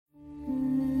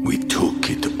We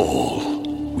took it all.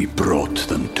 We brought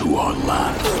them to our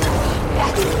land.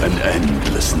 An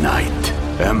endless night,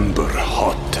 ember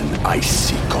hot and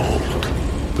icy cold.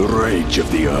 The rage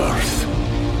of the earth.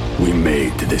 We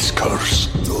made this curse.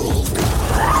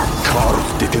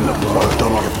 Carved it in the blood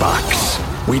on our backs.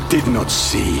 We did not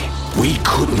see. We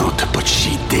could not, but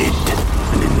she did.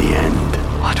 And in the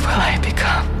end... What will I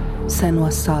become?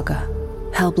 Senua's Saga.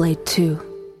 Hellblade 2.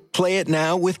 Play it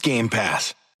now with Game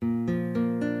Pass.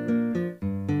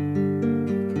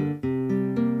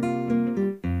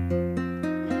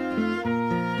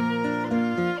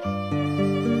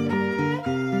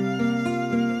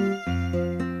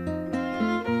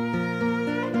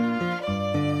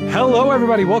 Hello,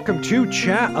 everybody. Welcome to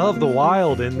Chat of the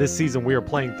Wild. In this season, we are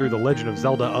playing through The Legend of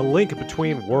Zelda: A Link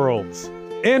Between Worlds.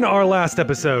 In our last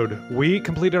episode, we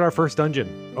completed our first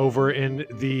dungeon over in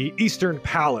the Eastern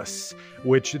Palace,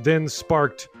 which then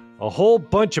sparked a whole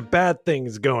bunch of bad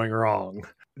things going wrong.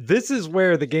 This is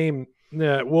where the game,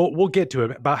 we'll get to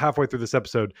it about halfway through this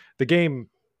episode. The game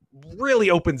really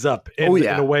opens up in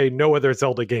a way no other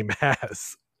Zelda game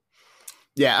has.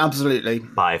 Yeah, absolutely.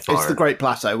 By far. It's the Great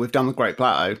Plateau. We've done the Great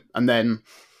Plateau. And then,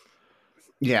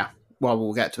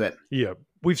 we'll get to it. Yeah,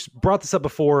 we've brought this up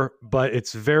before, but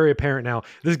it's very apparent now.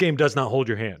 This game does not hold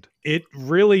your hand. It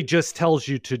really just tells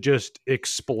you to just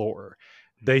explore.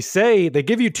 They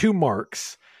give you 2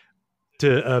 marks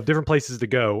to different places to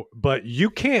go, but you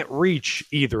can't reach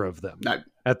either of them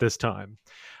at this time.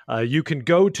 You can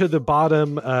go to the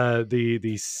bottom,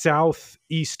 the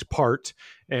southeast part,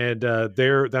 and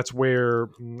that's where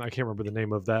I can't remember the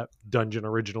name of that dungeon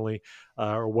originally,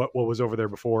 or what was over there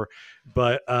before,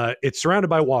 but it's surrounded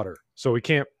by water, so we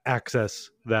can't access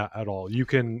that at all. You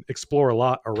can explore a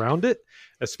lot around it,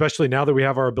 especially now that we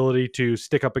have our ability to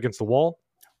stick up against the wall.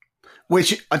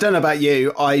 Which, I don't know about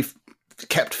you, I've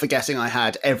kept forgetting I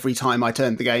had every time I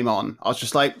turned the game on. I was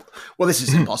just like, well, this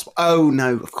is impossible. Oh,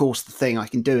 no, of course, the thing I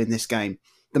can do in this game,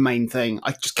 the main thing.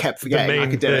 I just kept forgetting I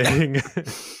could do it.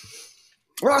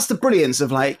 Well, that's the brilliance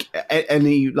of like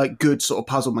any like good sort of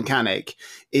puzzle mechanic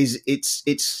is it's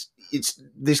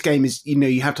this game is,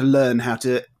 you have to learn how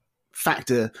to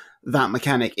factor that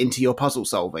mechanic into your puzzle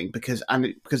solving because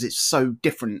it's so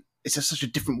different. It's such a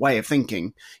different way of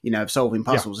thinking, of solving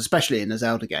puzzles, especially in a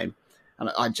Zelda game.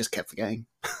 And I just kept forgetting.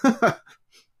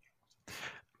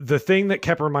 The thing that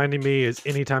kept reminding me is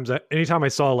anytime I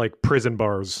saw like prison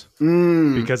bars,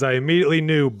 because I immediately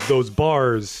knew those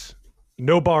bars,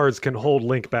 no bars can hold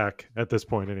Link back at this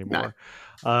point anymore.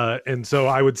 No. And so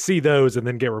I would see those and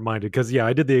then get reminded because,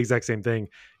 I did the exact same thing.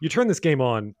 You turn this game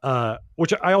on,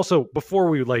 which I also, before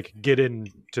we like get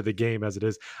into the game as it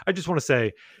is, I just want to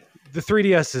say the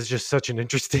 3DS is just such an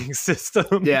interesting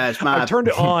system. Yeah, it's mad. I turned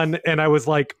it on and I was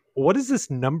like, what is this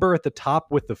number at the top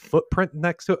with the footprint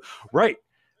next to it? Right.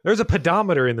 There's a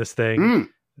pedometer in this thing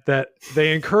that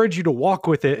they encourage you to walk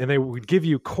with it, and they would give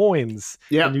you coins.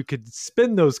 Yeah. And you could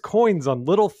spend those coins on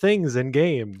little things in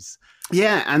games.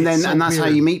 Yeah, and that's how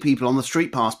you meet people on the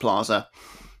Street Pass Plaza.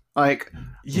 Like,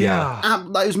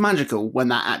 that was magical when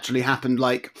that actually happened,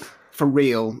 like, for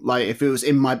real. Like, if it was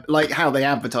in my, like, how they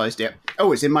advertised it.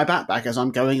 Oh, it's in my backpack as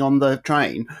I'm going on the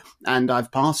train, and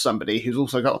I've passed somebody who's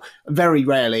also got, very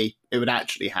rarely it would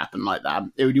actually happen like that.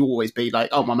 It would always be like,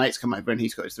 oh, my mate's come over and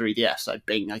he's got his 3DS, so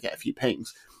bing, I get a few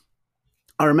pings.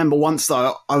 I remember once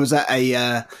though, I was at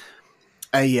a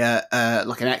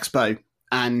like an expo,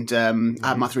 and I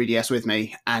had my 3DS with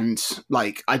me, and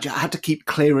like I had to keep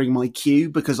clearing my queue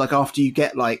because like after you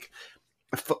get like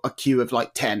a queue of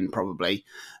like 10 probably,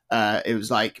 it was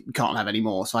like we can't have any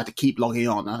more, so I had to keep logging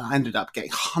on, and I ended up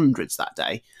getting hundreds that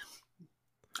day.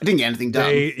 I didn't get anything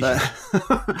done.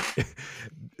 But...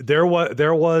 there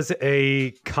was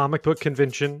a comic book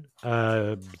convention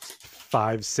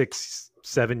 5, 6,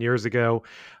 7 years ago.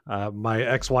 My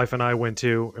ex-wife and I went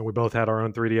to, and we both had our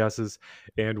own 3DSs,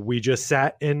 and we just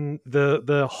sat in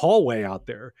the hallway out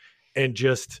there and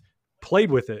just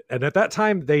played with it. And at that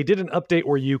time, they did an update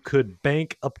where you could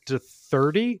bank up to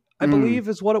 30, I believe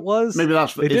is what it was. Maybe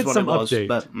that's they did what some it was, update.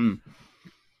 but,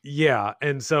 Yeah,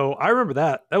 and so I remember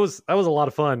that. That was a lot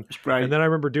of fun. And then I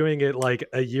remember doing it like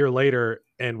a year later,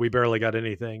 and we barely got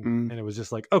anything. And it was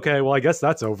just like, okay, well, I guess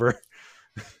that's over.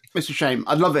 It's a shame.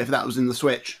 I'd love it if that was in the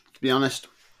Switch, to be honest.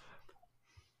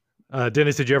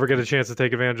 Dennis, did you ever get a chance to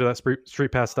take advantage of that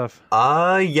Street Pass stuff?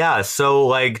 Yeah. So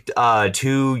like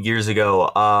 2 years ago,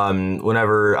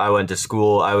 whenever I went to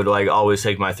school, I would like always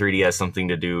take my 3DS something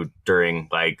to do during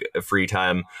like free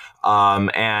time.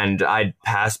 And I'd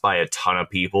pass by a ton of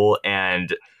people,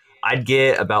 and I'd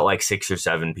get about like 6 or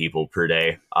 7 people per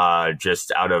day,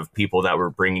 just out of people that were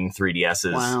bringing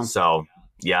 3DSs. Wow. So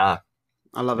yeah.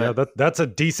 I love it. That's a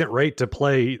decent rate to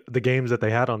play the games that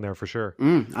they had on there for sure.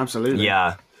 Absolutely.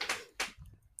 Yeah.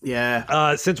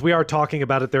 Yeah. Since we are talking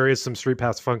about it, there is some Street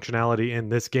Pass functionality in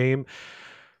this game.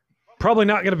 Probably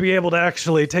not going to be able to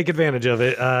actually take advantage of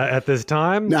it at this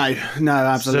time. No,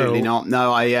 absolutely not.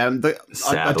 No, I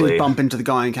did bump into the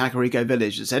guy in Kakariko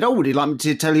Village that said, "Oh, would you like me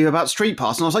to tell you about Street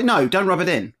Pass?" And I was like, "No, don't rub it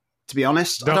in." To be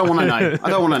honest, I don't want to know. I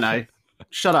don't want to know.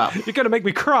 Shut up. You're going to make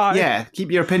me cry. Yeah,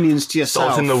 keep your opinions to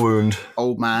yourself. Salt in the wound,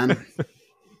 old man.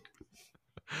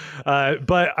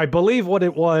 But I believe what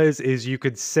it was is you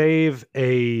could save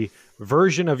a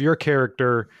version of your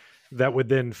character that would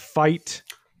then fight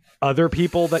other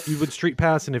people that you would Street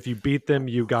Pass, and if you beat them,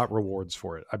 you got rewards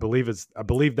for it. I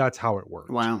believe that's how it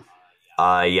worked. Wow.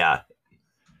 Yeah.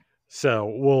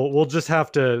 So we'll just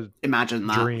have to imagine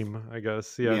that. Dream, I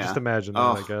guess. Yeah. Just imagine that.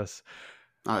 I guess.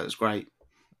 Oh, it was great.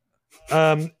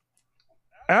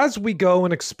 As we go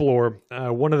and explore,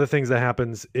 one of the things that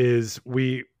happens is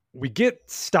we get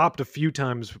stopped a few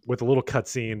times with a little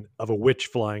cutscene of a witch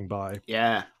flying by.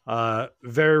 Yeah.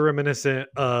 Very reminiscent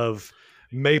of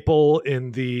Maple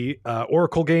in the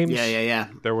Oracle games. Yeah.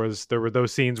 There were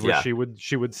those scenes where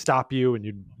she would stop you and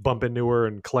you'd bump into her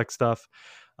and collect stuff.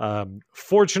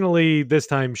 Fortunately, this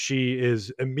time she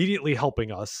is immediately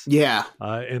helping us. Yeah.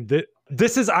 And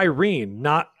this is Irene,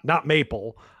 not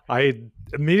Maple. I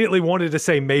immediately wanted to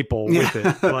say Maple with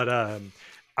it, but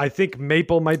I think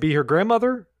Maple might be her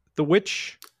grandmother, the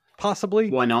witch, possibly.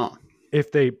 Why not?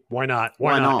 Why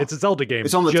not? It's a Zelda game.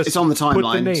 It's on the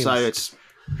timeline, so it's.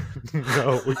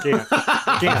 No, we can't.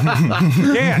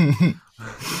 We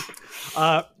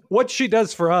can't. What she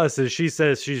does for us is she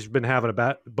says she's been having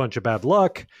a bunch of bad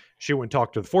luck. She went and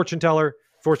talked to the fortune teller.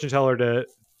 Fortune teller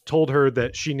told her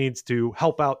that she needs to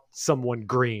help out someone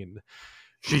green.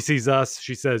 She sees us.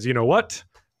 She says, "You know what?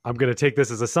 I'm going to take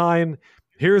this as a sign.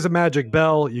 Here's a magic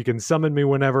bell. You can summon me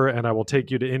whenever, and I will take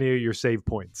you to any of your save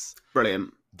points."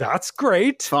 Brilliant. That's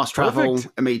great. Fast travel,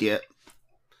 immediate.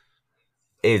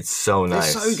 It's so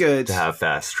nice. It's so good to have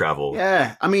fast travel.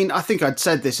 Yeah. I mean, I think I'd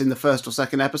said this in the first or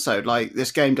second episode. Like,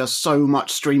 this game does so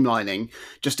much streamlining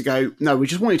just to go, no, we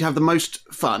just want you to have the most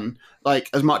fun, like,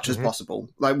 as much as possible.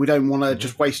 Like, we don't want to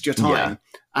just waste your time. Yeah.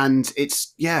 And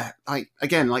it's, like,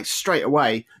 again, like, straight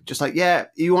away, just like,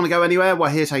 you want to go anywhere? Well,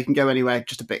 here's how you can go anywhere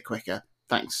just a bit quicker.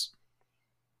 Thanks.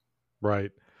 Right.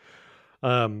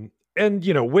 And,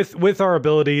 with our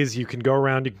abilities, you can go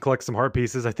around, you can collect some heart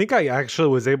pieces. I think I actually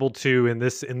was able to, in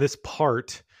this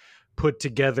part, put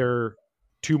together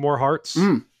 2 more hearts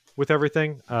with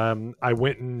everything. I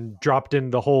went and dropped in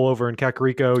the hole over in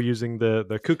Kakariko using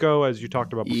the Kuko, as you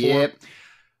talked about before.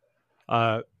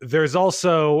 Yep. There's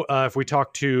also, if we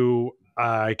talk to,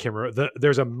 I can't remember,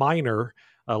 there's a miner,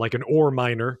 like an ore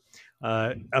miner,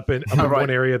 up in one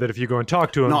area that if you go and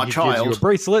talk to him, he gives you a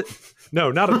bracelet. No,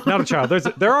 not a child.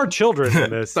 There are children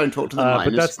in this. Don't talk to the minors.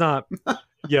 But that's not.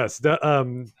 Yes, not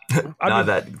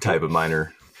that type of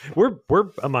minor. We're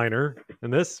a minor in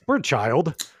this. We're a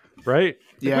child, right?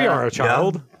 Yeah, we are a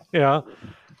child. Yeah.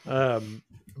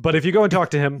 But if you go and talk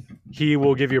to him, he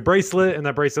will give you a bracelet, and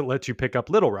that bracelet lets you pick up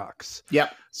little rocks.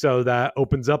 Yep. So that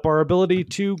opens up our ability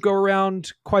to go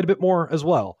around quite a bit more as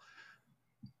well.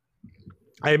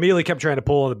 I immediately kept trying to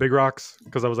pull on the big rocks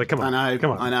because I was like, "Come on, I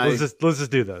know. Let's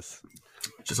just do this."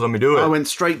 Just let me do it. I went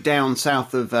straight down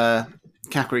south of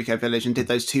Kakariko Village and did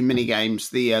those 2 mini games.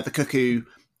 The cuckoo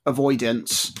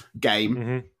avoidance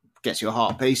game gets you a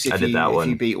heart piece if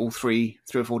you beat all 3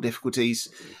 or 4 difficulties,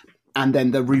 and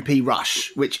then the rupee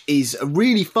rush, which is a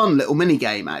really fun little mini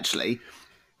game. Actually,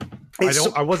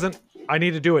 I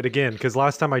need to do it again because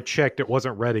last time I checked, it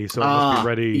wasn't ready, so it must be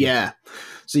ready. Yeah,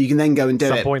 so you can then go and do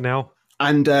it at some point now.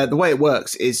 And the way it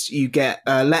works is you get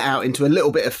let out into a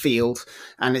little bit of field,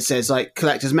 and it says, like,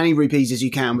 collect as many rupees as you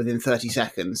can within 30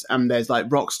 seconds. And there's, like,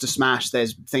 rocks to smash,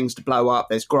 there's things to blow up,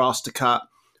 there's grass to cut,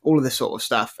 all of this sort of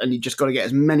stuff. And you just got to get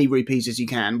as many rupees as you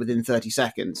can within 30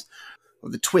 seconds.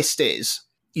 Well, the twist is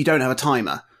you don't have a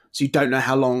timer, so you don't know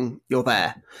how long you're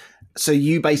there. So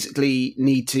you basically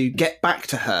need to get back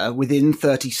to her within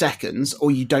 30 seconds,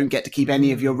 or you don't get to keep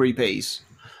any of your rupees.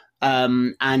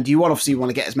 And you obviously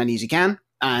want to get as many as you can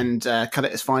and cut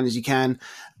it as fine as you can.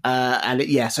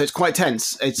 So it's quite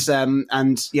tense. It's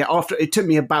after it took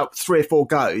me about 3 or 4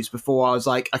 goes before I was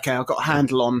like, okay, I've got a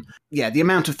handle on the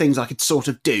amount of things I could sort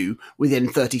of do within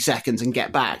 30 seconds and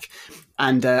get back.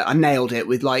 And I nailed it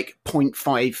with like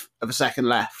 0.5 of a second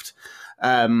left.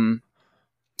 And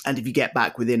if you get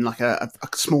back within like a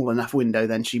small enough window,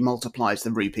 then she multiplies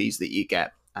the rupees that you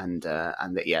get.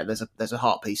 There's a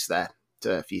heart piece there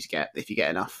for you to get if you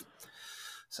get enough.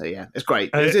 So yeah, it's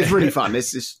great. It's really fun.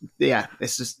 It's just a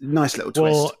nice little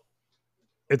twist. Well,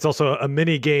 It's also a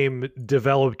mini game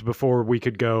developed before we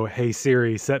could go, "Hey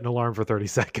Siri, set an alarm for 30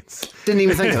 seconds." Didn't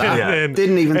even think of that.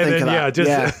 Didn't even think of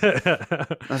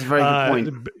that. That's a very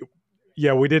good point.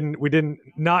 Yeah, we didn't.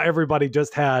 Not everybody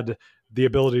just had the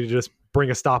ability to just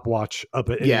bring a stopwatch up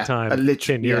at any time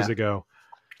 10 years ago.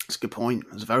 That's a good point.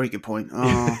 That's a very good point.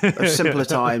 Oh, those simpler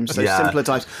times. Simpler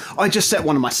times. I just set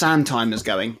one of my sand timers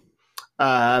going.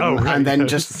 And then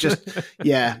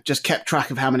just kept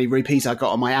track of how many rupees I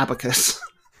got on my abacus.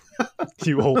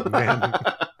 You old man.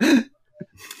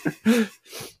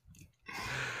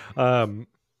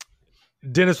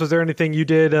 Dennis, was there anything you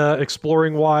did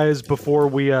exploring wise before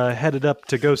we headed up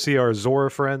to go see our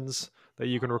Zora friends that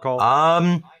you can recall?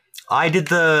 I did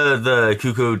the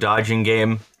cuckoo dodging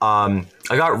game. I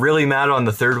got really mad on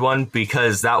the third one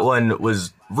because that one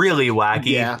was really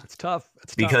wacky. Yeah, it's tough.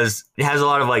 Because it has a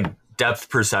lot of like depth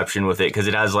perception with it, because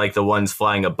it has like the ones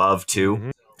flying above too. Mm-hmm.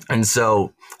 And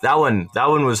so that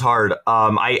one was hard.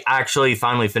 I actually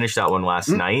finally finished that one last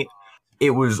night.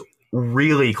 It was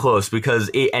really close because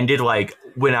it ended like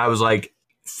when I was like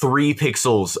 3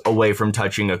 pixels away from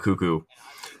touching a cuckoo,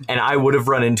 and I would have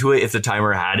run into it if the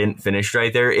timer hadn't finished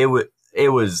right there. It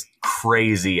was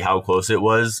crazy how close it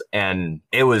was, and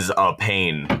it was a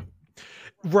pain.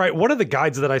 Right. One of the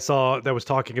guides that I saw that was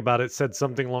talking about it said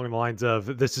something along the lines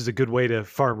of, "This is a good way to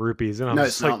farm rupees." And I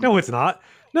was like, "No, it's not.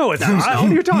 No, it's not.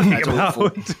 What are you talking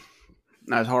about?"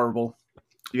 That was horrible.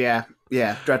 Yeah,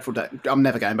 dreadful. I'm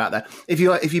never going back there. If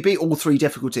you beat all 3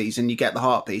 difficulties and you get the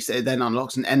heart piece, it then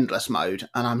unlocks an endless mode.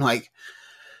 And I'm like,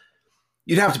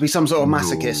 you'd have to be some sort of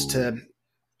masochist to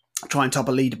try and top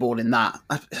a leaderboard in that.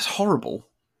 It's horrible.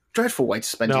 Dreadful way to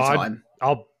spend your time.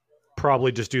 I'll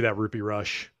probably just do that rupee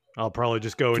rush. I'll probably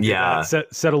just go and do that.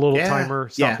 Set a little timer,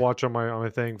 stopwatch on my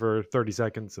thing for 30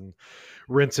 seconds and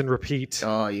rinse and repeat.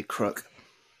 Oh, you crook.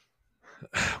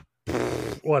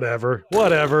 Whatever.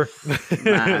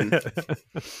 Man.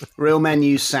 Real men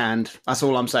use sand. That's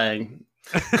all I'm saying.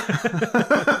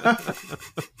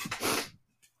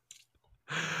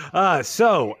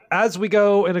 So as we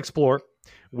go and explore,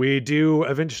 we do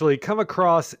eventually come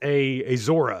across a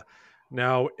Zora.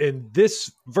 Now, in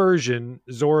this version,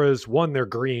 Zoras, they're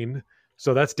green,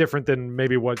 so that's different than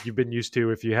maybe what you've been used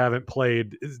to if you haven't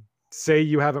played. Say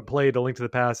you haven't played A Link to the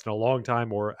Past in a long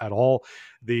time or at all.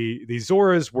 The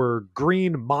Zoras were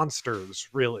green monsters,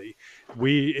 really.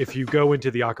 If you go into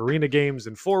the Ocarina games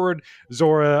and forward,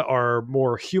 Zora are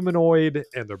more humanoid,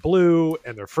 and they're blue,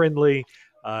 and they're friendly.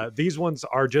 These ones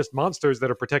are just monsters that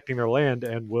are protecting their land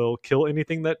and will kill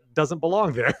anything that doesn't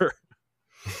belong there.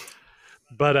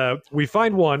 But we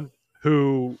find one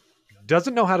who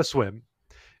doesn't know how to swim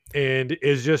and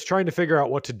is just trying to figure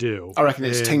out what to do. I reckon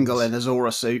it's Tingle in a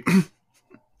Zora suit.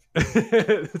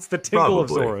 It's the Tingle of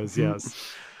Zoras, yes.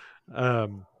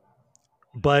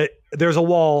 But there's a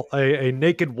wall, a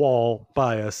naked wall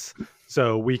by us,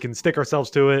 so we can stick ourselves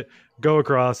to it, go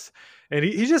across, and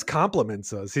he just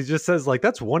compliments us. He just says, like,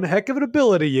 "That's one heck of an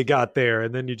ability you got there,"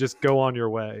 and then you just go on your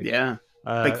way. Yeah,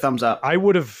 big thumbs up. I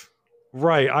would have...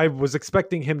 Right. I was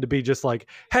expecting him to be just like,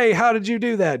 "Hey, how did you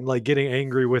do that?" And like getting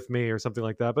angry with me or something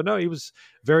like that. But no, he was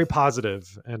very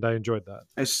positive, and I enjoyed that.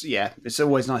 It's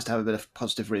always nice to have a bit of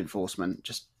positive reinforcement.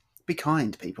 Just be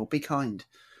kind, people. Be kind.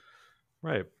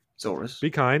 Right. Zoras.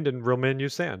 Be kind, and real men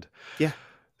use sand. Yeah.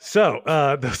 So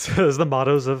those are the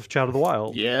mottos of Child of the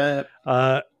Wild. Yeah.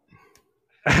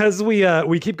 As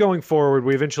we keep going forward,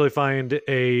 we eventually find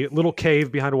a little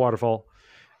cave behind a waterfall.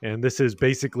 And this is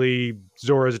basically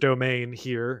Zora's domain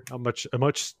here, a much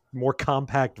more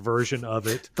compact version of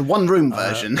it. The one room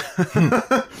version.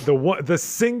 the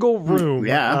single room.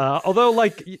 Yeah. Although,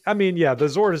 the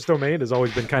Zora's domain has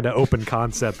always been kind of open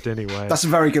concept anyway. That's a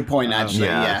very good point, actually.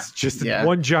 It's just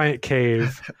one giant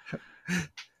cave.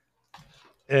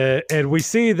 And we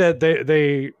see that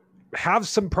they have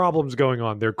some problems going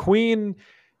on. Their queen...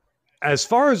 As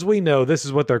far as we know, this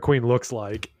is what their queen looks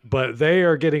like, but they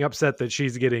are getting upset that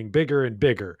she's getting bigger and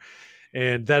bigger.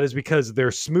 And that is because their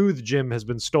smooth gem has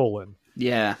been stolen.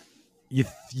 Yeah. You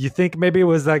think maybe it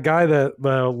was that guy that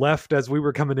left as we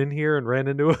were coming in here and ran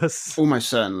into us? Almost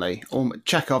certainly.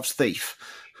 Chekhov's thief.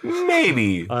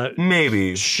 Maybe.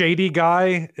 Maybe. Shady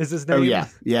Guy is his name? Oh, yeah.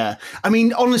 Yeah. I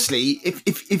mean, honestly,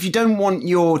 if you don't want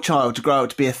your child to grow up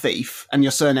to be a thief and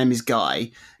your surname is Guy,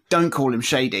 don't call him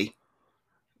Shady.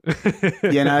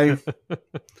 You know?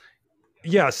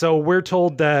 Yeah, so we're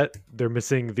told that they're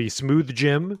missing the smooth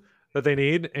gem that they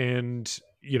need, and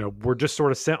we're just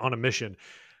sort of sent on a mission.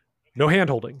 No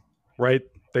hand-holding, right?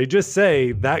 They just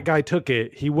say that guy took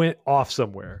it, he went off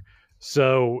somewhere.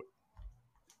 So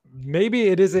maybe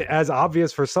it isn't as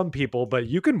obvious for some people, but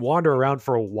you can wander around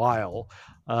for a while.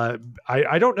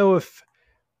 I don't know if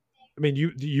mean,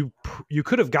 you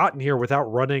could have gotten here without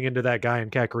running into that guy in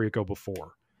Kakariko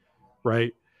before,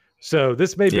 right? So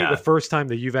this may be the first time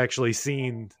that you've actually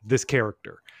seen this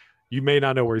character. You may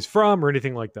not know where he's from or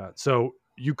anything like that. So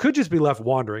you could just be left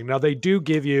wandering. Now, they do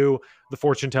give you the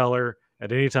fortune teller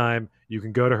at any time. You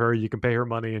can go to her, you can pay her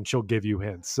money, and she'll give you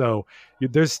hints. So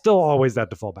there's still always that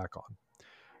to fall back on.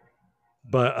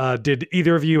 But did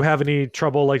either of you have any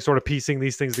trouble like sort of piecing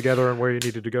these things together and where you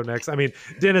needed to go next? I mean,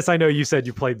 Dennis, I know you said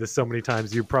you played this so many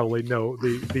times, you probably know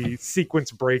the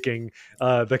sequence breaking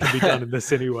that can be done in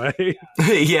this anyway.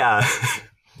 Yeah.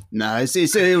 No,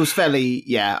 it was fairly,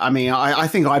 I mean, I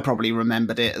think I probably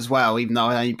remembered it as well, even though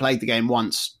I only played the game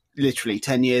once, literally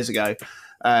 10 years ago.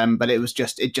 But it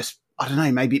just, I don't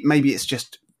know, maybe it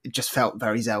just felt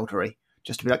very Zelda-y.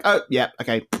 Just to be like, oh, yeah,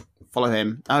 okay, follow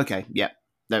him. Okay, yeah,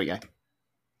 there we go.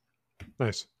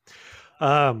 Nice.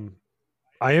 I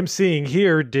am seeing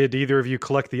here, did either of you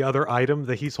collect the other item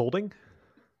that he's holding?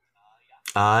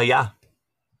 Yeah.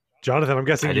 Jonathan, I'm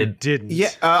guessing you didn't. Yeah,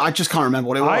 I just can't remember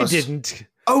what it was. I didn't.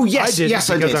 Oh, yes, I did.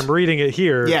 Because I'm reading it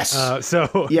here. Yes.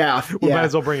 So we might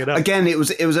as well bring it up. Again, it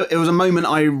was a moment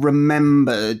I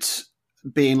remembered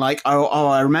being like,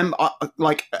 I remember,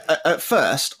 at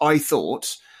first I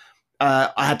thought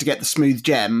I had to get the smooth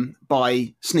gem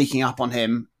by sneaking up on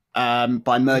him,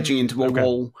 by merging into a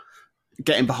wall,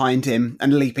 getting behind him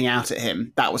and leaping out at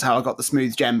him. That was how I got the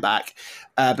smooth gem back.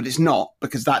 But it's not,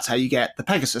 because that's how you get the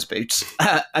Pegasus boots.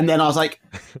 And then I was like,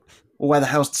 well, where the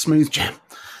hell's the smooth gem?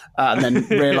 And then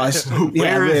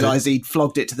realised he'd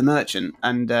flogged it to the merchant.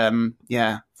 And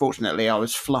fortunately I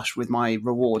was flush with my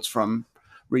rewards from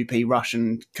Rupee, Rush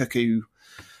and Cuckoo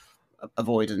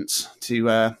avoidance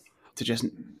to just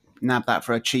nab that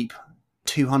for a cheap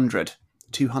 200.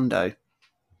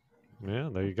 Yeah,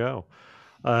 there you go.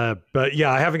 But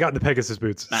yeah, I haven't gotten the Pegasus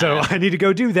boots, so I need to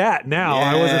go do that now.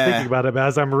 I wasn't thinking about it, but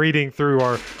as I'm reading through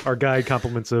our guide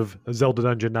compliments of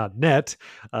ZeldaDungeon.net,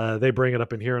 they bring it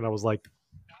up in here, and I was like,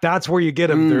 that's where you get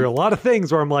them. There are a lot of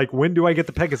things where I'm like, when do I get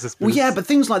the Pegasus boots? Well, yeah, but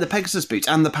things like the Pegasus boots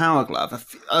and the Power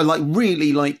Glove are like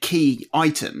really like key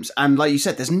items. And like you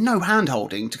said, there's no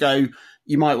hand-holding to go,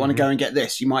 you might want to go and get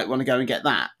this, you might want to go and get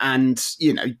that. And,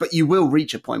 but you will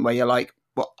reach a point where you're like,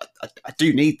 well, I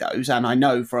do need those. And I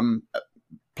know from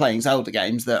playing Zelda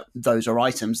games that those are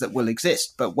items that will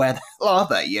exist, but where the hell are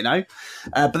they,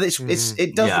 But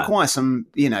it does require some,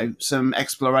 some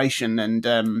exploration and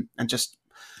just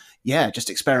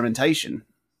experimentation.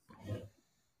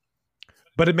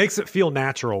 But it makes it feel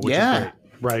natural, which is great,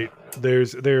 right?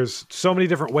 There's so many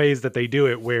different ways that they do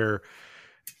it where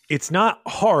it's not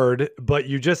hard, but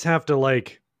you just have to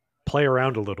like play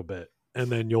around a little bit and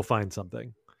then you'll find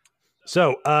something.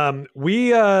 So we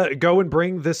go and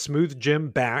bring this smooth gem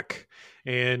back,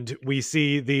 and we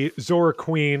see the Zora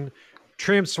Queen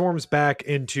transforms back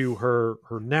into her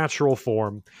natural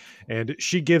form, and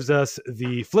she gives us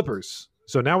the flippers.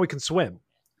 So now we can swim.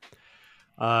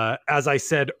 As I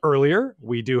said earlier,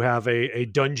 we do have a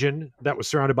dungeon that was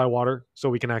surrounded by water, so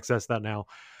we can access that now.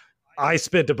 I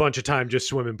spent a bunch of time just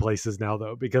swimming places now,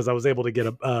 though, because I was able to get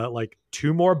like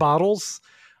 2 more bottles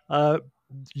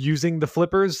using the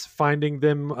flippers, finding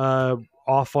them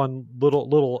off on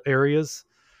little areas.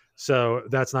 So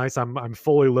that's nice. I'm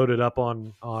fully loaded up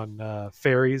on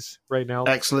fairies right now.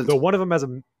 Excellent. So one of them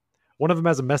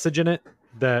has a message in it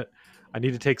that I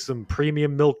need to take some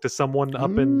premium milk to someone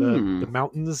up in the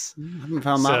mountains. I haven't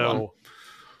found that one.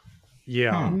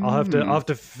 Yeah, I'll have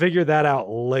to figure that out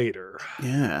later.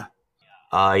 Yeah.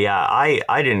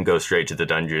 I didn't go straight to the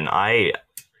dungeon.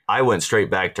 I went straight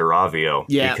back to Ravio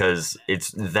because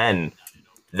it's then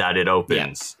that it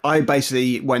opens. Yeah. I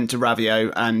basically went to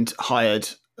Ravio and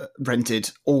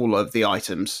rented all of the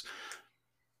items.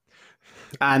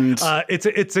 And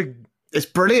it's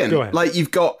brilliant. Go ahead. Like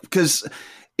you've got, because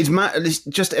it's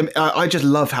just, I just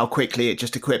love how quickly it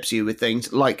just equips you with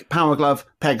things like Power Glove,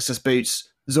 Pegasus boots,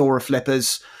 Zora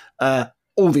flippers,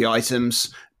 all the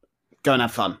items. Go and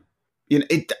have fun.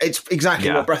 It's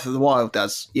exactly what Breath of the Wild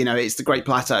does. It's the Great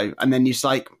Plateau, and then you're just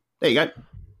like, there you go.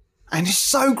 And it's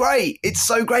so great. It's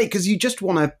so great because you just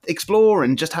want to explore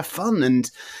and just have fun. And,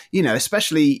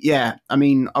 especially, I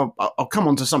mean, I'll come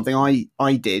on to something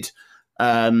I did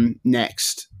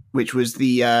next, which was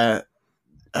the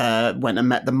when I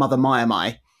met the Mother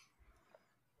Mai.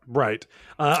 Right.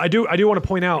 I do want to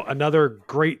point out another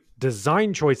great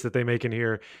design choice that they make in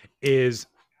here is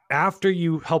after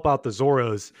you help out the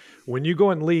Zoras, when you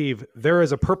go and leave, there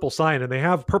is a purple sign, and they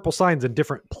have purple signs in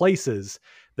different places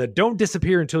that don't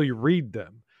disappear until you read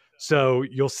them. So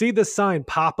you'll see this sign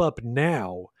pop up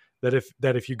now that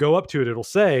if you go up to it, it'll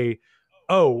say,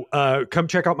 come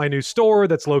check out my new store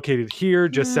that's located here,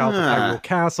 just south of Hyrule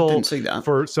Castle. Didn't see that.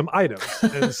 For some items.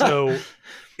 And so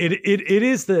it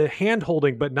is the hand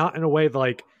holding, but not in a way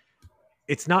like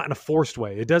it's not in a forced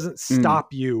way. It doesn't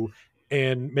stop you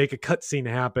and make a cutscene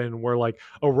happen where like,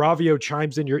 Ravio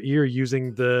chimes in your ear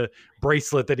using the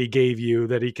bracelet that he gave you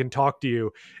that he can talk to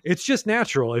you. It's just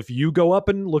natural. If you go up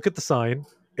and look at the sign,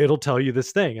 it'll tell you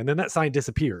this thing. And then that sign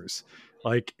disappears.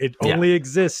 Like it only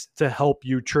exists to help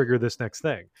you trigger this next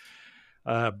thing.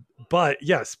 But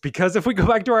yes, because if we go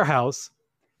back to our house,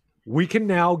 we can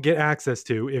now get access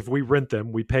to, if we rent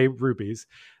them, we pay rupees,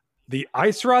 the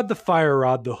ice rod, the fire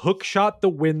rod, the hook shot, the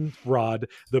wind rod,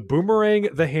 the boomerang,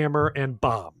 the hammer, and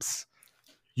bombs.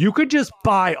 You could just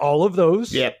buy all of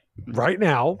those right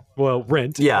now. Well,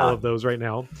 rent all of those right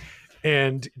now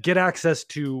and get access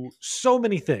to so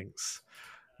many things.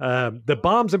 The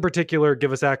bombs in particular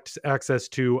give us access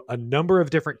to a number of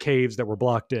different caves that were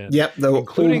blocked in. Yep, they were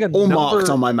all marked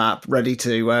on my map, ready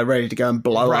to go and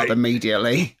blow up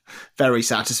immediately. Very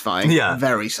satisfying. Yeah,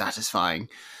 very satisfying.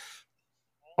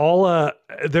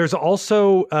 There's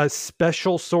also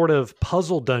special sort of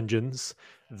puzzle dungeons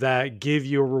that give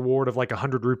you a reward of like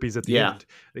 100 rupees at the end.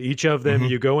 Each of them,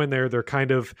 you go in there, they're kind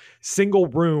of single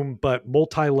room, but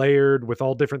multi-layered with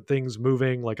all different things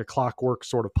moving like a clockwork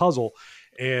sort of puzzle.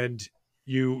 And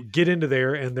you get into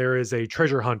there and there is a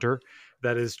treasure hunter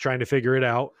that is trying to figure it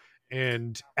out.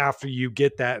 And after you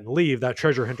get that and leave, that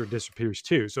treasure hunter disappears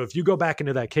too. So if you go back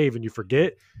into that cave and you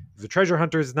forget, if the treasure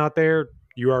hunter is not there,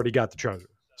 you already got the treasure.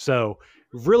 So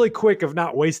really quick of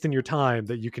not wasting your time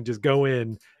that you can just go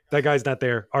in, that guy's not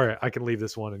there. All right, I can leave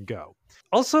this one and go.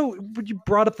 Also, when you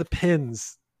brought up the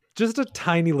pins, just a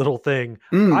tiny little thing.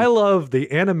 I love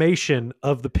the animation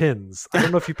of the pins. I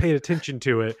don't know if you paid attention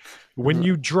to it. When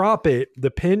you drop it,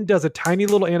 the pin does a tiny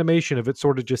little animation of it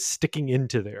sort of just sticking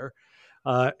into there.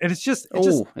 And it's just,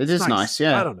 it is nice.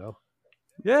 Yeah. I don't know.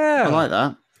 Yeah. I like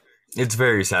that. It's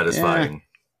very satisfying.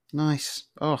 Yeah. Nice.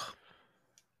 Oh,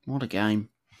 what a game.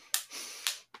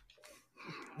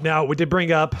 Now, we did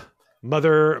bring up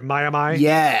Mother Maiamai.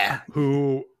 Yeah.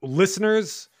 Who,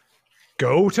 listeners,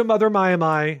 go to Mother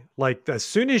Maiamai like as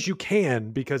soon as you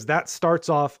can, because that starts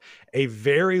off a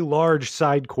very large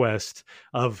side quest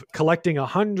of collecting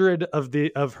 100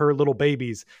 of her little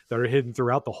babies that are hidden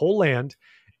throughout the whole land.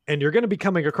 And you're going to be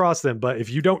coming across them. But if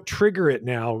you don't trigger it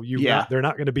now, they're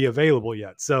not going to be available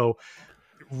yet. So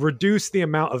reduce the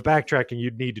amount of backtracking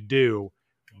you'd need to do.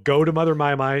 Go to Mother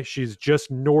Maiamai. She's just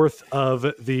north of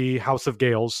the House of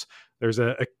Gales. There's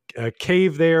a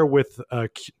cave there with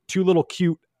two little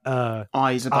cute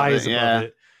eyes above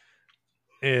it.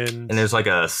 And there's like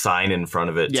a sign in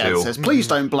front of it too. It says, "Please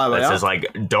don't blow it up." It says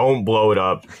like, "Don't blow it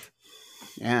up."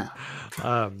 Yeah.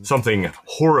 Something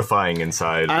horrifying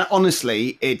inside. And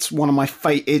honestly, it's one of my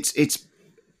it's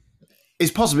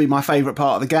possibly my favorite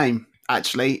part of the game.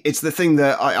 Actually, it's the thing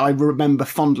that I remember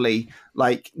fondly,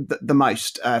 like the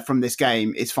most from this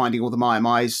game is finding all the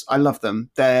Maiamais. I love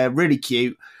them. They're really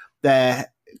cute.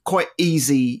 They're quite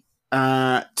easy.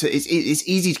 It's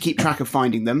easy to keep track of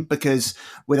finding them because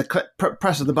with a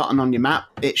press of the button on your map,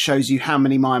 it shows you how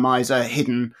many Maiamais are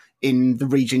hidden in the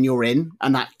region you're in,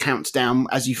 and that counts down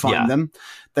as you find them.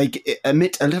 They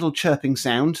emit a little chirping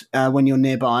sound when you're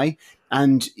nearby.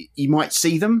 And you might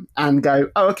see them and go,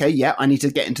 "Oh, okay, yeah, I need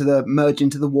to merge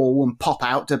into the wall and pop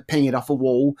out to ping it off a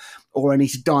wall, or I need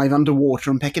to dive underwater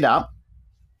and pick it up."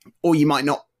 Or you might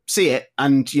not see it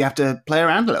and you have to play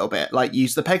around a little bit, like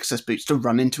use the Pegasus boots to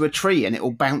run into a tree and it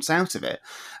will bounce out of it,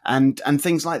 and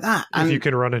things like that. And if you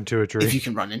can run into a tree. If you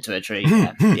can run into a tree,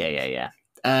 yeah.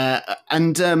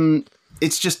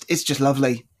 It's just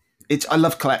lovely. I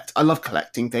love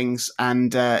collecting things,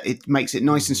 and it makes it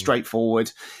nice and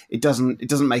straightforward. It doesn't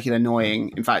make it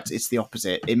annoying. In fact, it's the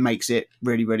opposite. It makes it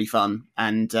really, really fun,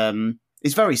 and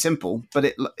it's very simple.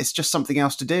 But it's just something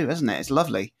else to do, isn't it? It's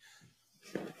lovely.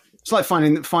 It's like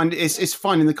finding the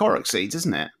Korok seeds,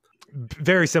 isn't it?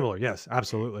 Very similar. Yes,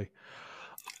 absolutely.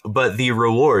 But the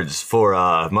rewards for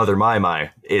Mother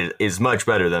Maiamai is much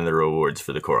better than the rewards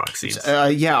for the Korok seeds.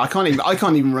 I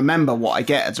can't even remember what I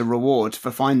get as a reward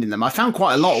for finding them. I found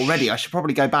quite a lot already. I should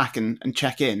probably go back and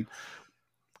check in.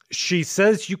 She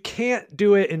says you can't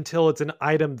do it until it's an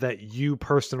item that you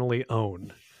personally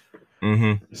own.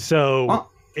 Mm-hmm. So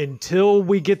until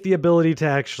we get the ability to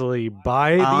actually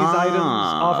buy these items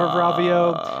off of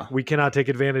Ravio, we cannot take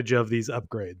advantage of these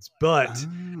upgrades. But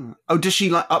does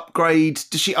she upgrade?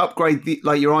 Does she upgrade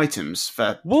your items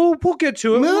for? We'll get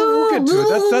to it. We'll get to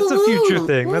it. That's a future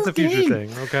thing. That's a future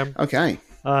thing. Okay. Okay.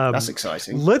 That's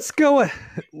exciting. Let's go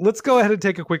ahead and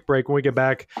take a quick break. When we get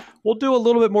back, we'll do a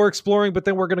little bit more exploring, but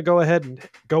then we're going to go ahead and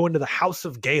go into the House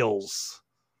of Gales.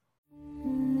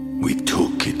 We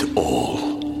took it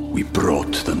all. We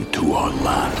brought them to our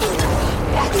land.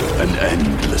 An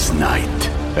endless night,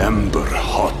 ember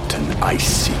hot and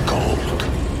icy cold.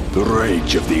 The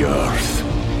rage of the earth.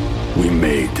 We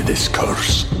made this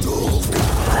curse.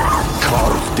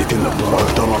 Carved it in the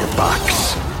blood on our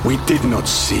backs. We did not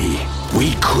see.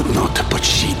 We could not, but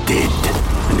she did.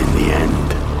 And in the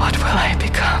end... What will I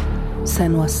become?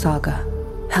 Senua's Saga.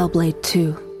 Hellblade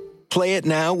 2. Play it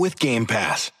now with Game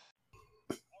Pass.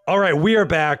 All right, we are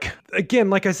back. Again,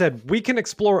 like I said, we can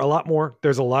explore a lot more.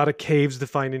 There's a lot of caves to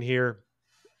find in here.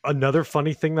 Another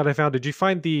funny thing that I found, did you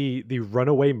find the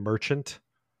runaway merchant?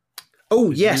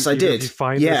 Oh, yes, I did. Did you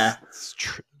find this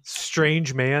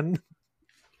strange man?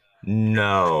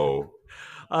 No.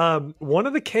 One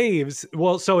of the caves,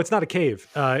 well, so it's not a cave.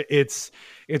 It's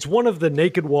one of the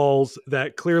naked walls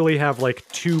that clearly have like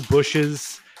two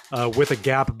bushes with a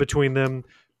gap between them.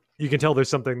 You can tell there's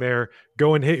something there.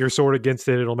 Go and hit your sword against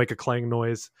it. It'll make a clang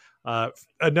noise.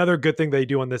 Another good thing they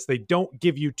do on this, they don't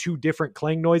give you two different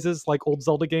clang noises like old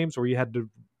Zelda games where you had to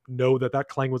know that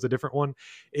clang was a different one.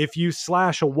 If you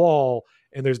slash a wall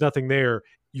and there's nothing there,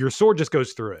 your sword just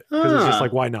goes through it. Because it's just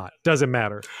like, why not? Doesn't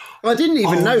matter. Well, I didn't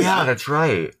even know that. Yeah, that's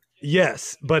right.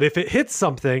 Yes, but if it hits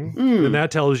something, then that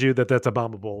tells you that that's a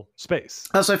bombable space.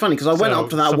 That's so funny because I went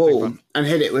up to that wall and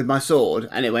hit it with my sword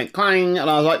and it went clang and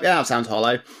I was like, yeah, that sounds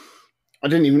hollow. I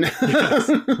didn't even know.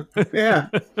 Yeah.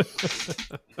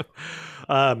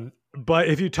 But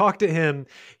if you talk to him,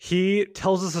 he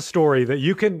tells us a story that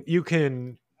you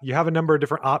have a number of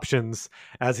different options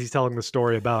as he's telling the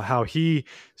story about how he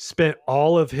spent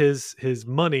all of his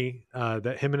money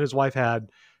that him and his wife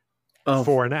had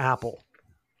for an apple.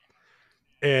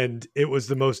 And it was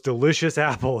the most delicious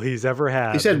apple he's ever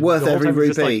had. He said worth every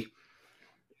rupee. Like,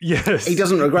 yes. He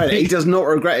doesn't regret it. He does not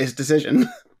regret his decision.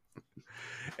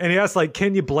 And he asked, like,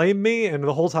 can you blame me? And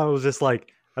the whole time it was just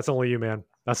like, that's only you, man.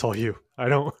 That's all you. I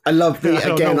love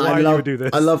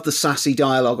the sassy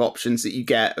dialogue options that you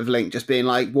get of Link just being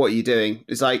like, what are you doing?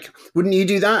 It's like, wouldn't you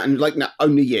do that? And like, no,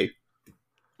 only you.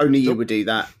 Only you would do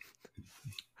that.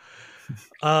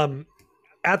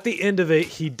 At the end of it,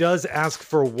 he does ask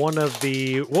for one of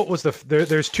the,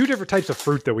 there's two different types of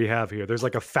fruit that we have here. There's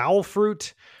like a foul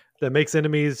fruit that makes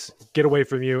enemies get away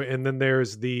from you. And then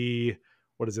there's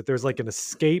what is it? There's like an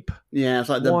escape. Yeah, it's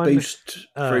like the boost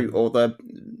fruit or the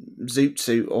zoot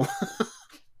suit or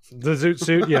the zoot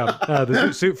suit. Yeah, the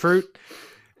zoot suit fruit.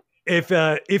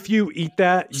 If you eat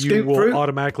that, you will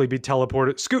automatically be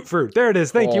teleported. Scoot fruit. There it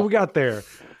is. Thank you. We got there.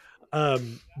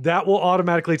 That will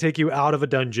automatically take you out of a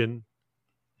dungeon.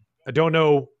 I don't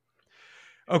know.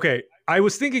 Okay, I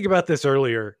was thinking about this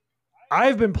earlier.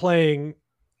 I've been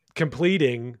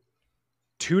completing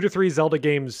 2 to 3 Zelda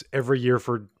games every year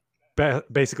for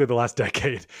basically the last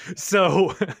decade.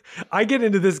 So I get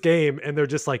into this game and they're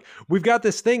just like, we've got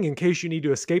this thing in case you need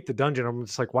to escape the dungeon. I'm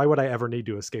just like, why would I ever need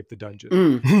to escape the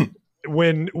dungeon?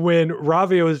 When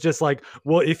Ravio is just like,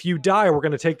 well, if you die, we're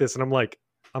going to take this. And I'm like,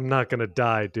 I'm not going to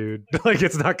die, dude. Like,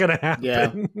 it's not going to happen.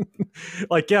 Yeah.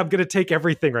 I'm going to take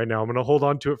everything right now. I'm going to hold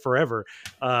on to it forever.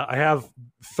 I have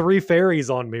 3 fairies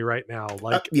on me right now.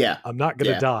 I'm not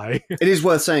going to die. It is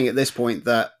worth saying at this point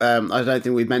that I don't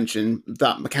think we've mentioned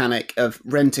that mechanic of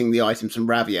renting the items from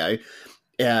Ravio.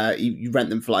 You rent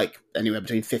them for like anywhere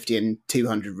between 50 and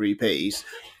 200 rupees,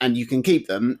 and you can keep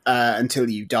them until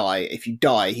you die. If you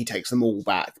die, he takes them all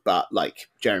back. But like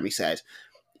Jeremy said,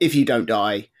 if you don't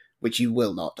die, which you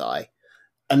will not die,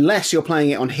 unless you're playing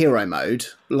it on hero mode,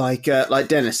 like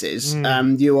Dennis is,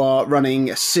 you are running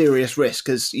a serious risk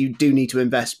because you do need to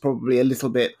invest probably a little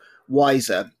bit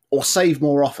wiser or save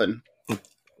more often.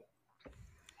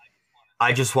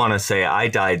 I just want to say I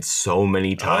died so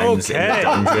many times in the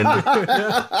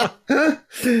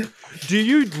dungeon. Do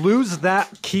you lose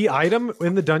that key item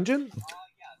in the dungeon?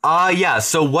 Yeah,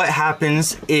 so what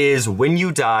happens is when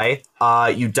you die,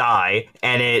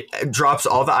 and it drops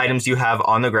all the items you have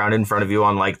on the ground in front of you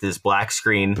on like this black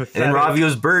screen. Pathetic. And then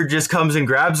Ravio's bird just comes and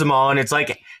grabs them all, and it's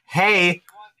like, hey,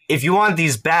 if you want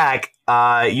these back,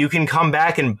 you can come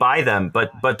back and buy them,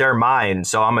 but they're mine,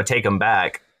 so I'm gonna take them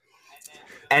back.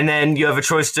 And then you have a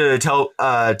choice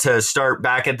to start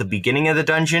back at the beginning of the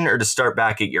dungeon or to start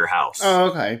back at your house. Oh,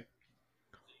 okay.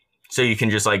 So you can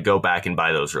just like go back and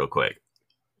buy those real quick.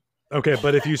 Okay,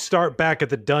 but if you start back at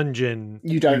the dungeon,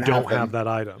 you don't have that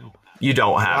item. You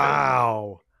don't have it.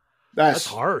 Wow. That's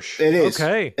harsh. It is.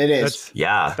 Okay. It is.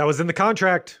 That was in the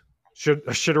contract. Should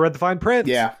have read the fine print.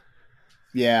 Yeah.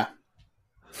 Yeah.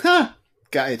 Huh.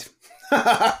 Gutted.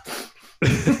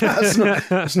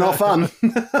 That's not fun.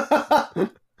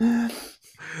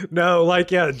 No,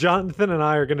 like, yeah, Jonathan and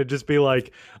I are going to just be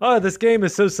like, oh, this game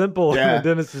is so simple. Yeah. And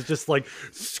Dennis is just like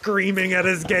screaming at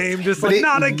his game, just like,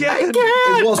 not again.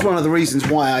 It was one of the reasons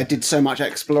why I did so much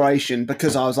exploration,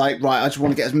 because I was like, right, I just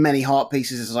want to get as many heart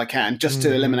pieces as I can just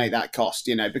to eliminate that cost,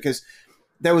 because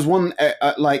there was one,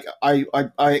 like, I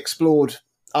explored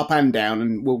up and down,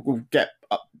 and we'll get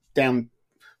up, down,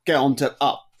 get on to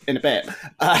up in a bit.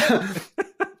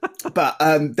 But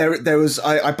there was,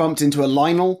 I bumped into a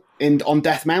Lionel on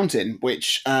Death Mountain,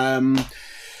 which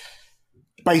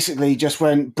basically just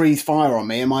breathed fire on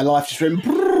me, and my life just went,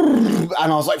 and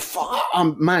I was like, fuck, I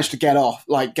managed to get out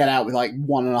with like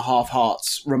 1.5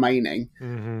 hearts remaining.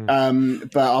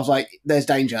 But I was like, there's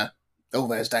danger. Oh,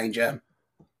 there's danger.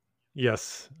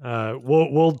 Yes.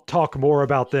 We'll talk more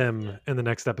about them in the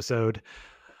next episode.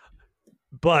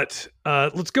 But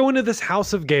let's go into this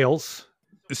House of Gales.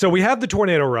 So we have the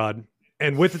tornado rod,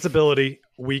 and with its ability,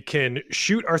 we can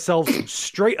shoot ourselves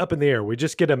straight up in the air. We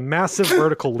just get a massive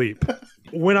vertical leap.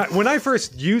 When I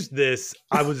first used this,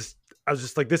 I was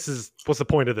just like, what's the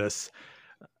point of this?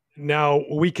 Now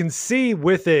we can see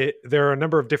with it, there are a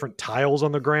number of different tiles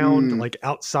on the ground, like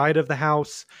outside of the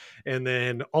house, and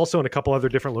then also in a couple other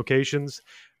different locations,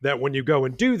 that when you go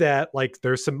and do that, like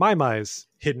there's some mai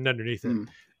hidden underneath it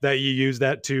that you use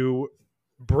that to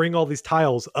bring all these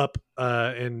tiles up,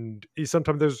 and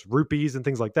sometimes there's rupees and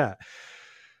things like that.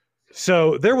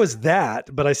 So there was that,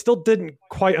 but I still didn't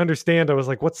quite understand. I was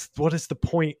like, what is the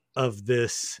point of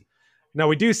this? Now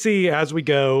we do see as we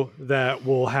go that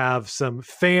we'll have some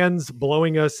fans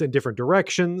blowing us in different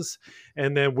directions.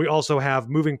 And then we also have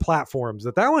moving platforms.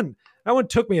 That one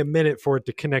took me a minute for it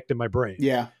to connect in my brain.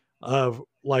 Yeah. Of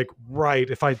like, right,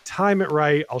 if I time it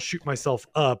right, I'll shoot myself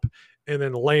up and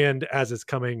then land as it's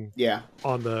coming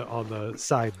on the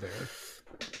side there.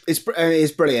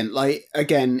 It's brilliant. Like,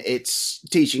 again, it's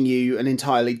teaching you an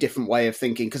entirely different way of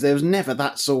thinking, because there was never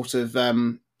that sort of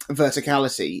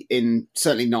verticality in,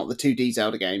 certainly not the 2D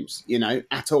Zelda games,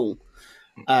 at all.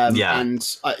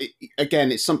 And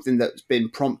again, it's something that's been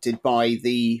prompted by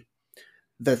the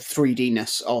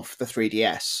 3D-ness of the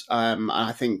 3DS. And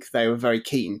I think they were very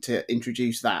keen to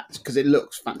introduce that, because it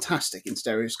looks fantastic in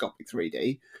stereoscopic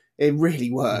 3D. It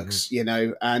really works,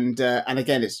 and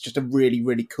again, it's just a really,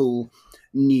 really cool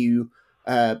new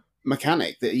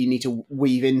mechanic that you need to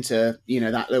weave into,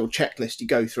 that little checklist you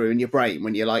go through in your brain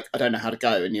when you're like, I don't know how to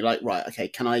go, and you're like, right, okay,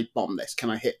 can I bomb this?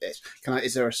 Can I hit this?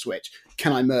 Is there a switch?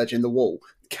 Can I merge in the wall?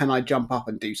 Can I jump up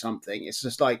and do something? It's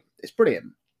just like, it's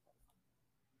brilliant.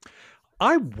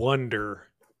 I wonder,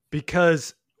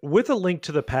 because with A Link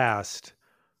to the Past,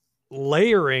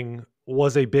 layering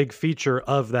was a big feature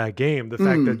of that game. The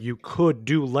fact that you could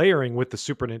do layering with the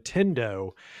Super Nintendo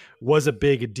was a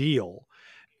big deal.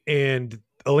 And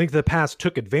A Link to the Past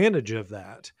took advantage of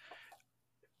that.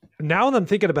 Now that I'm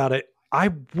thinking about it, I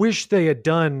wish they had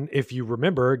done, if you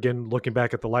remember, again, looking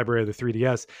back at the library of the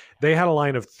 3DS, they had a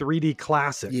line of 3D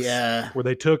classics where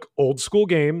they took old school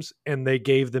games and they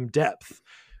gave them depth.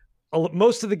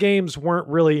 Most of the games weren't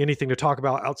really anything to talk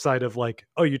about outside of like,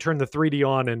 oh, you turn the 3D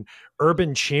on and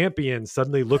Urban Champion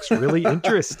suddenly looks really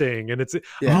interesting. And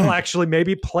I'll actually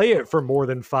maybe play it for more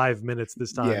than 5 minutes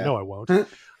this time. No, I won't.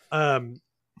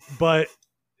 But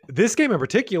this game in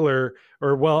particular,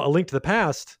 A Link to the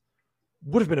Past,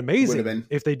 would have been amazing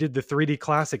if they did the 3D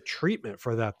classic treatment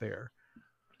for that there.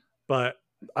 But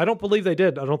I don't believe they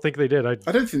did. I don't think they did. I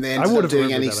don't think they ended up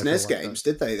doing any SNES games,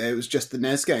 did they? It was just the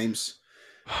NES games.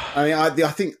 I mean, I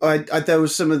think there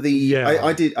was some of the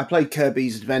I played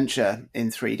Kirby's Adventure in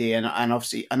 3D, and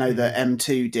obviously I know that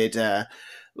M2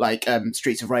 did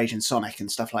Streets of Rage and Sonic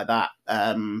and stuff like that.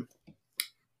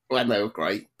 Well, they were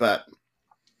great, but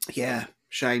yeah,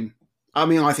 shame. I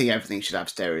mean, I think everything should have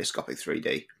stereoscopic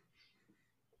 3D.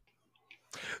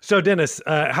 So Dennis,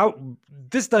 how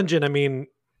this dungeon? I mean,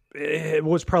 it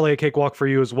was probably a cakewalk for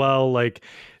you as well. Like,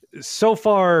 so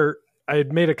far, I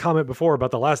had made a comment before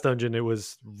about the last dungeon. It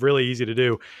was really easy to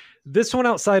do. This one,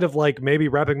 outside of like maybe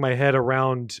wrapping my head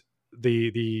around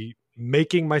the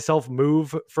making myself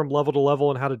move from level to level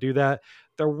and how to do that,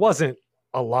 there wasn't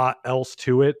a lot else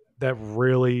to it that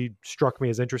really struck me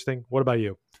as interesting. What about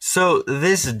you? So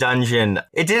this dungeon,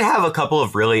 it did have a couple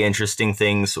of really interesting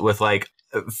things with, like,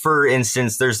 for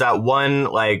instance, there's that one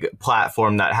like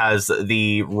platform that has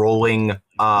the rolling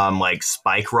like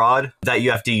spike rod that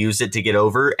you have to use it to get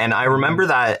over. And I remember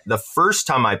that the first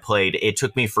time I played, it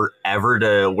took me forever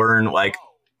to learn, like,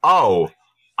 oh,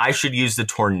 I should use the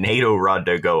tornado rod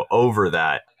to go over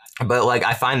that. But like,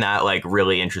 I find that like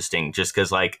really interesting, just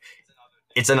because like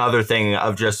it's another thing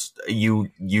of just you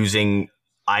using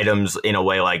items in a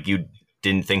way like you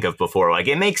didn't think of before. Like,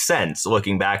 it makes sense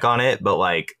looking back on it, but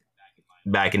like,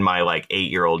 back in my like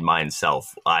 8-year-old mind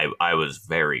self, I was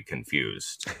very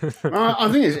confused.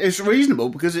 I think it's reasonable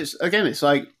because it's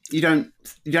like you don't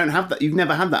have that. You've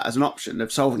never had that as an option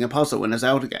of solving a puzzle in a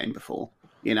Zelda game before.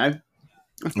 You know.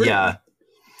 Yeah.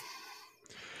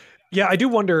 Yeah, I do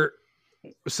wonder.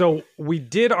 So we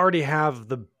did already have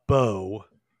the bow.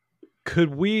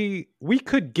 Could we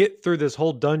could get through this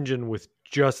whole dungeon with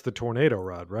just the tornado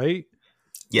rod, right?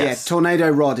 Yes. Yeah, tornado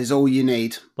rod is all you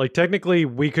need. Like technically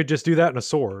we could just do that in a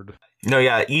sword. No,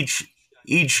 yeah,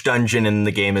 each dungeon in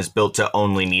the game is built to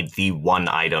only need the one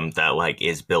item that like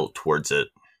is built towards it.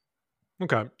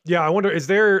 Okay. Yeah, I wonder, is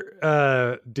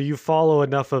there do you follow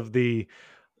enough of the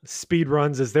speed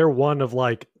runs? Is there one of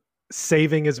like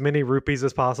saving as many rupees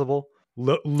as possible?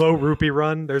 Low rupee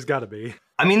run? There's got to be.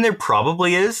 I mean, there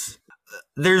probably is.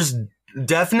 There's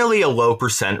definitely a low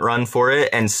percent run for it,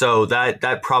 and so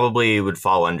that probably would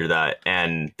fall under that,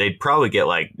 and they'd probably get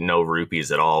like no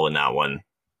rupees at all in that one.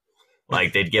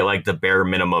 Like they'd get like the bare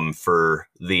minimum for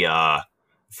the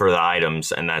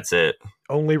items, and that's it.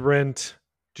 Only rent,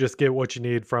 just get what you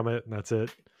need from it, and that's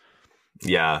it.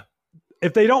 Yeah.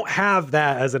 If they don't have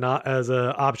that as an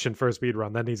option for a speed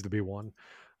run, that needs to be one.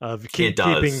 Of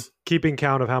keeping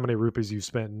count of how many rupees you've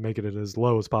spent and making it as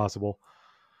low as possible.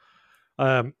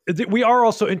 We are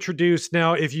also introduced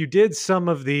now. If you did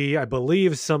I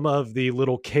believe some of the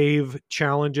little cave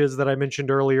challenges that I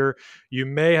mentioned earlier, you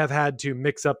may have had to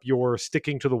mix up your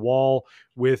sticking to the wall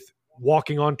with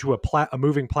walking onto a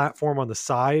moving platform on the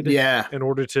side. Yeah. In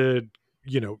order to,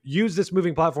 use this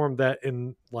moving platform that,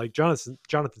 in like Jonathan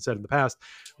said in the past,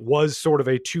 was sort of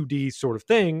a 2D sort of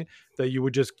thing that you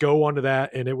would just go onto that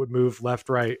and it would move left,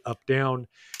 right, up, down.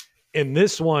 In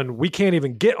this one, we can't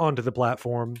even get onto the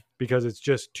platform because it's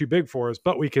just too big for us,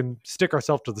 but we can stick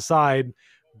ourselves to the side,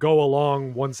 go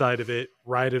along one side of it,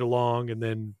 ride it along, and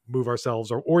then move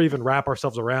ourselves or even wrap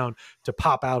ourselves around to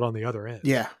pop out on the other end.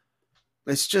 Yeah.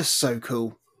 It's just so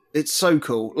cool. It's so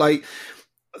cool. Like,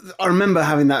 I remember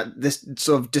having this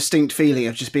sort of distinct feeling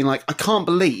of just being like, I can't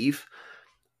believe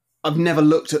I've never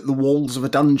looked at the walls of a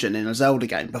dungeon in a Zelda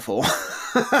game before.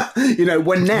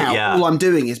 When now all I'm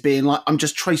doing is being like, I'm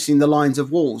just tracing the lines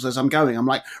of walls as I'm going. I'm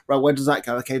like, right, where does that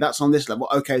go? Okay, that's on this level.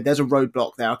 Okay, there's a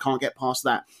roadblock there. I can't get past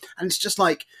that. And it's just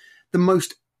like the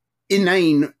most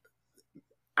inane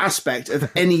aspect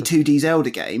of any 2D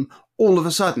Zelda game all of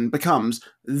a sudden becomes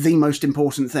the most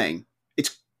important thing.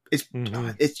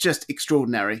 It's just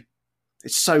extraordinary.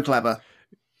 It's so clever.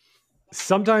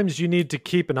 Sometimes you need to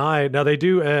keep an eye. Now they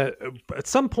do at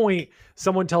some point,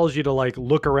 someone tells you to like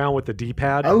look around with the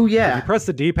D-pad. Oh yeah. If you press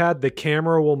the D-pad, the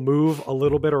camera will move a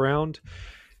little bit around.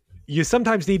 You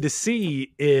sometimes need to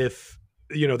see if,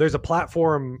 there's a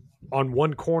platform on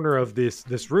one corner of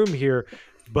this room here,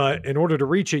 but in order to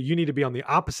reach it, you need to be on the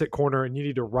opposite corner and you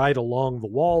need to ride along the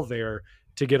wall there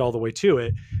to get all the way to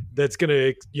it. That's going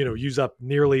to, use up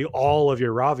nearly all of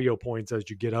your Ravio points as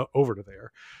you get over to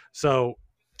there. So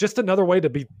just another way to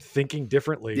be thinking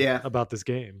differently about this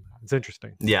game. It's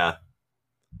interesting. Yeah.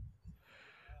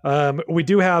 We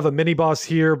do have a mini boss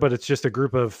here, but it's just a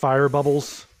group of fire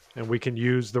bubbles, and we can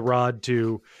use the rod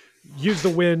to use the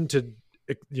wind to,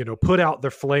 put out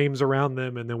the flames around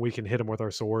them, and then we can hit them with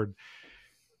our sword.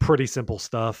 Pretty simple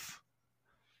stuff.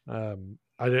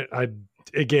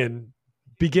 Again,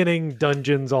 beginning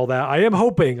dungeons, all that. I am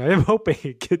hoping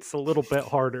it gets a little bit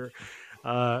harder.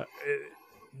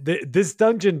 This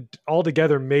dungeon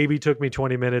altogether maybe took me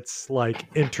 20 minutes, like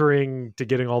entering to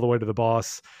getting all the way to the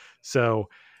boss. So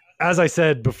as I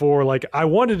said before, like I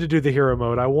wanted to do the hero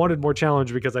mode. I wanted more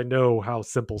challenge because I know how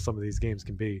simple some of these games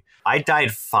can be. I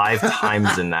died 5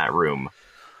 times in that room.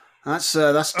 That's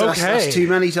too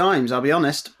many times, I'll be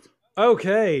honest.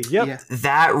 Okay. Yep. Yeah.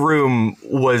 That room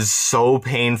was so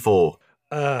painful.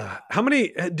 How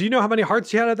many, do you know how many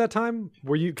hearts you had at that time?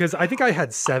 Were you, because I think I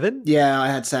had 7. Yeah, I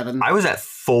had 7. I was at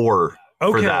 4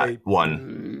 for that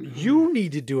one. You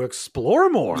needed to explore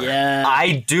more. Yeah.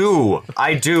 I do.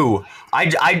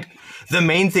 The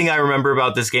main thing I remember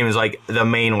about this game is like the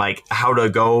main, like how to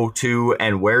go to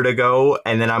and where to go.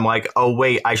 And then I'm like, oh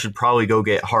wait, I should probably go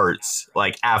get hearts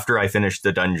like after I finish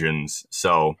the dungeons.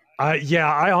 So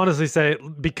I honestly say,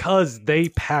 because they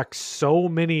pack so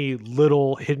many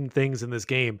little hidden things in this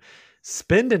game,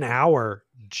 spend an hour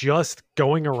just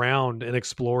going around and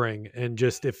exploring, and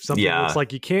just if something looks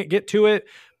like you can't get to it,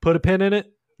 put a pin in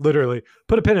it. Literally,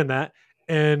 put a pin in that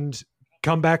and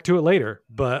come back to it later.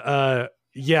 But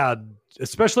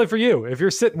especially for you, if you're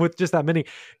sitting with just that many,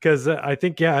 because I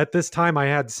think at this time I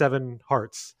had 7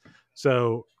 hearts.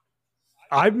 So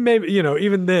I maybe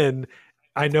even then.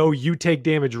 I know you take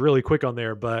damage really quick on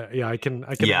there, but I can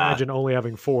imagine only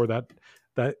having 4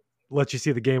 that lets you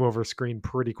see the game over screen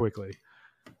pretty quickly.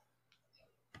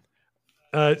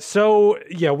 So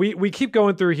yeah, we keep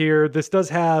going through here. This does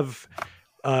have,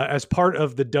 as part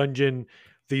of the dungeon,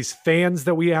 these fans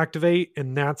that we activate,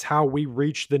 and that's how we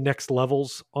reach the next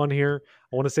levels on here.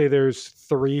 I want to say there's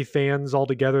 3 fans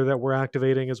altogether that we're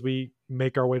activating as we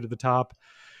make our way to the top.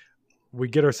 We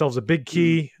get ourselves a big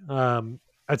key.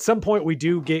 At some point we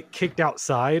do get kicked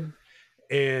outside,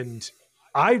 and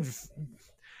I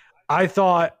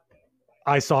thought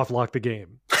I soft locked the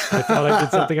game. I thought I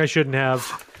did something I shouldn't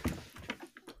have.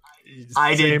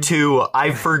 I did too.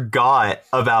 I forgot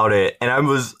about it, and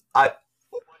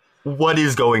what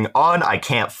is going on? I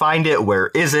can't find it. Where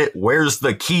is it? Where's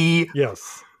the key?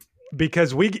 Yes,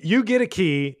 because you get a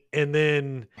key, and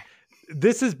then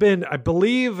this has been, I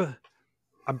believe,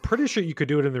 I'm pretty sure you could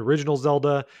do it in the original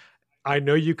Zelda. I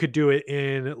know you could do it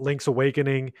in Link's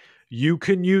Awakening. You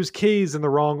can use keys in the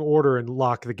wrong order and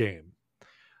lock the game.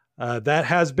 That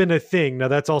has been a thing. Now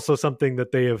that's also something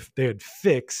that they had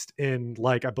fixed in,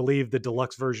 like, I believe the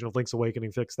deluxe version of Link's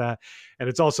Awakening fixed that. And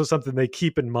it's also something they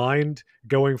keep in mind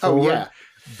going forward. Oh, yeah.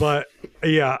 But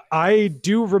yeah, I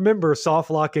do remember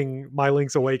soft locking my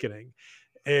Link's Awakening.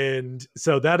 And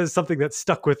so that is something that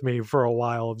stuck with me for a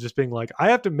while, of just being like,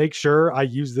 I have to make sure I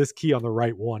use this key on the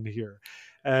right one here.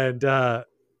 And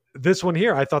this one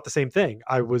here, I thought the same thing.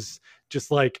 I was just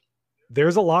like,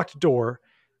 there's a locked door.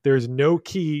 There's no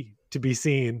key to be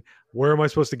seen. Where am I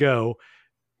supposed to go?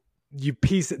 You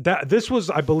piece that. This was,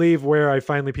 I believe, where I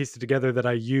finally pieced it together, that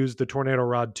I used the tornado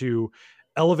rod to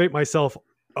elevate myself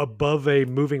above a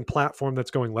moving platform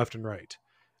that's going left and right.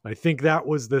 I think that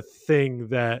was the thing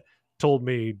that told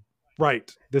me,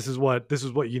 right, this is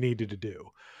what you needed to do.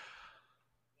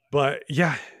 But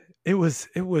yeah, it was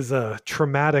a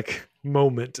traumatic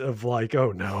moment of like,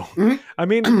 oh no. Mm-hmm. I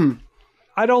mean,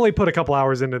 I'd only put a couple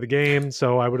hours into the game,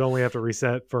 so I would only have to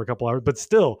reset for a couple hours, but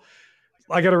still,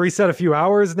 I got to reset a few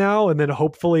hours now and then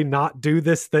hopefully not do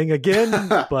this thing again.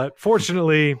 But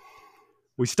fortunately,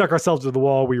 we stuck ourselves to the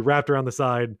wall. We wrapped around the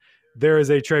side. There is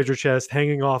a treasure chest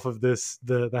hanging off of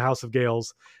the House of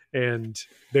Gales, and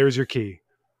there's your key.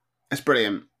 It's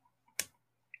brilliant.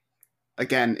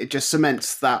 Again, it just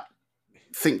cements that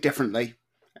think differently.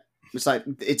 It's like,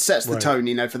 it sets the tone,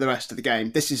 for the rest of the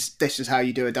game. This is how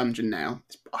you do a dungeon now.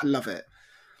 I love it.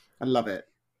 I love it.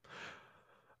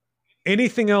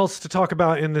 Anything else to talk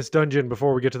about in this dungeon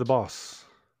before we get to the boss?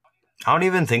 I don't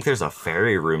even think there's a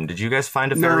fairy room. Did you guys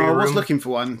find a fairy room? No, I was looking for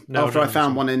one after I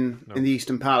found one in the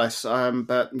Eastern Palace.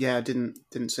 But yeah, I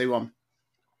didn't see one.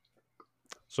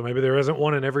 So maybe there isn't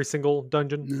one in every single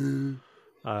dungeon?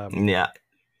 Yeah,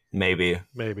 maybe.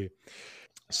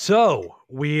 So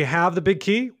we have the big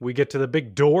key. We get to the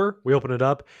big door. We open it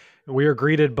up, and we are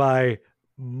greeted by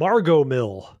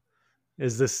Margomil.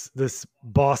 Is this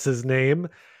boss's name?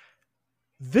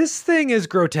 This thing is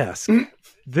grotesque.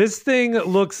 This thing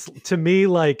looks to me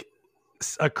like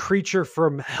a creature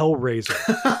from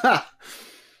Hellraiser.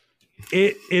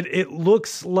 It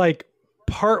looks like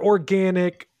part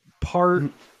organic, part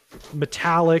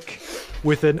metallic,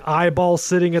 with an eyeball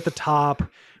sitting at the top.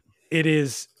 It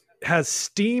has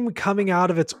steam coming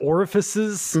out of its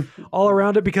orifices all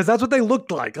around it, because that's what they looked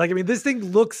like. Like, I mean, this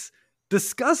thing looks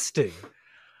disgusting.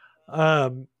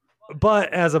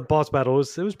 But as a boss battle,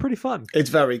 it was pretty fun. It's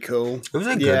very cool. It was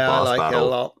a good boss battle. I like it a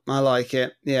lot. I like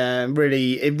it. Yeah,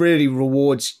 it really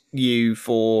rewards you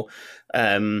for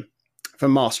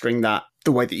mastering that.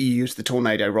 The way that you use the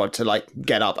tornado rod to like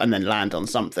get up and then land on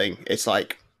something. It's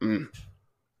like,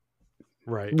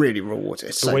 right. Really rewards it.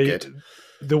 It's so good.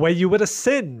 The way you would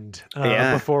ascend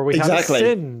before we had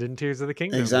ascend in Tears of the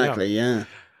Kingdom. Exactly, yeah.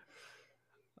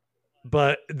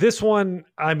 But this one,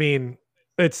 I mean,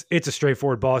 it's a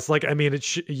straightforward boss. Like, I mean,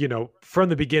 from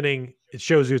the beginning, it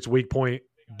shows you its weak point.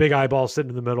 Big eyeball sitting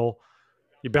in the middle.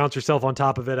 You bounce yourself on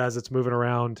top of it as it's moving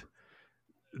around.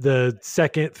 The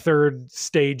second, third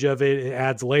stage of it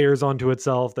adds layers onto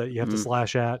itself that you have to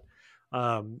slash at.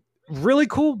 Really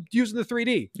cool using the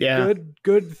 3D. Yeah.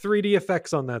 Good 3D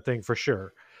effects on that thing for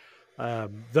sure.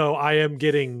 Though I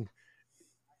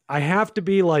have to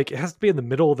be like, it has to be in the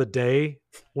middle of the day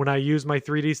when I use my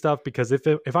 3D stuff, because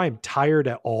if I am tired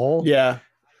at all,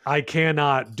 I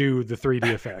cannot do the 3D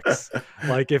effects.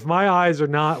 Like, if my eyes are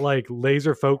not like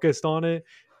laser focused on it,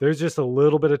 there's just a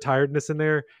little bit of tiredness in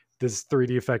there. This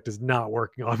 3D effect is not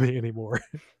working on me anymore.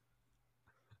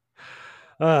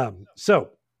 So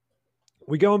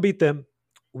we go and beat them.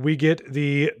 We get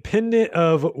the Pendant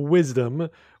of Wisdom,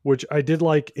 which I did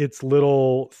like its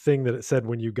little thing that it said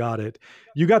when you got it.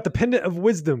 You got the Pendant of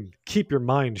Wisdom. Keep your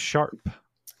mind sharp.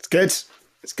 It's good.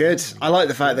 It's good. I like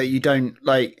the fact that you don't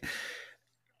like...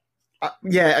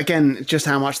 Yeah, again, just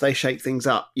how much they shake things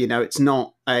up. It's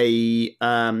not a you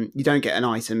don't get an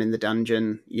item in the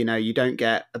dungeon. You don't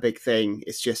get a big thing.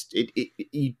 It's just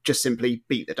you just simply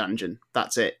beat the dungeon.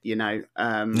 That's it.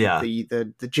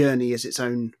 The journey is its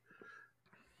own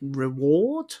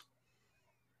reward.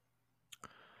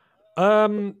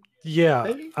 Yeah,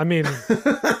 Maybe? I mean,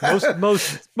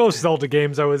 most Zelda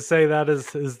games, I would say that is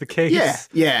the case.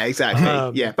 Yeah,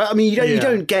 exactly. Yeah, but I mean,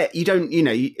 you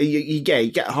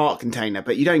get a heart container,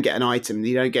 but you don't get an item.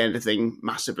 You don't get anything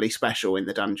massively special in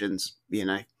the dungeons.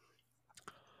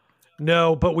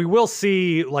 No, but we will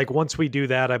see. Like once we do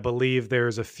that, I believe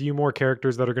there's a few more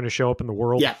characters that are going to show up in the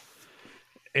world. Yeah.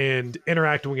 And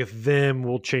interacting with them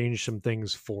will change some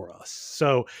things for us.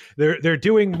 So they're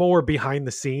doing more behind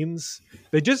the scenes.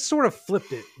 They just sort of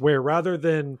flipped it, where rather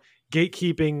than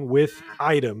gatekeeping with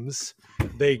items,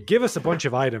 they give us a bunch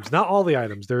of items. Not all the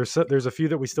items. There's a few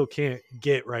that we still can't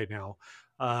get right now,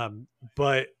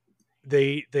 but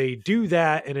they do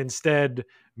that and instead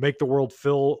make the world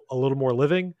feel a little more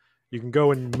living. You can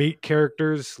go and meet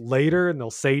characters later, and they'll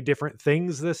say different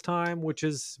things this time, which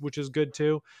is good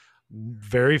too.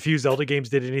 Very few Zelda games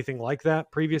did anything like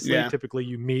that previously. Yeah.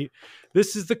 Typically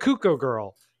this is the Kuko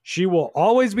girl. She will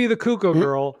always be the Kuko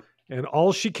girl, and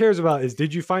all she cares about is,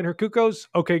 did you find her Kukos?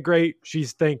 Okay, great. She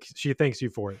thanks you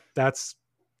for it. That's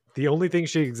the only thing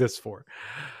she exists for.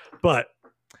 But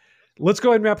let's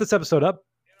go ahead and wrap this episode up.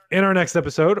 In our next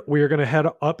episode, we are going to head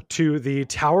up to the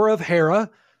Tower of Hera,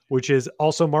 which is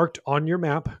also marked on your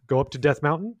map. Go up to Death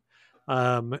Mountain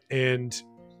and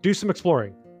do some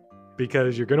exploring,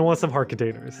 because you're going to want some heart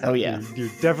containers. Oh, yeah. You're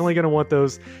definitely going to want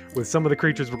those with some of the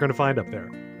creatures we're going to find up there.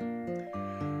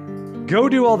 Go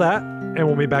do all that, and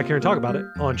we'll be back here and talk about it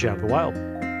on Chat of the Wild.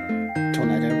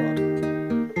 Tornado Rod.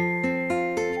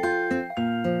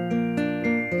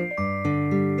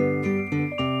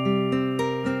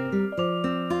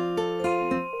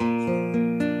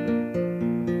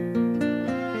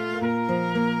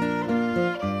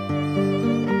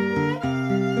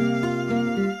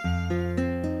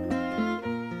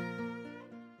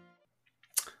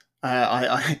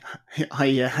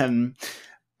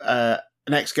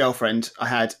 An ex-girlfriend I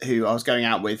had who I was going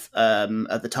out with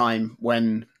at the time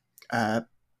when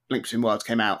Link Between Worlds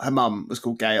came out. Her mum was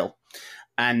called Gail.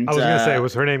 And I was going to say,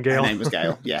 was her name Gail? Her name was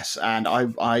Gail, yes. And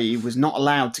I was not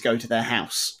allowed to go to their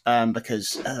house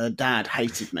because her dad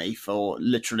hated me for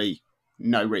literally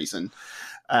no reason.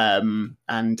 And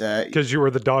because you were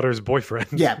the daughter's boyfriend.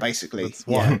 Yeah, basically. That's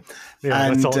why. Yeah,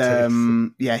 and that's all it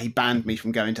takes. Yeah, he banned me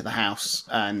from going to the house,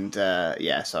 and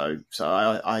so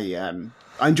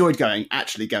I enjoyed going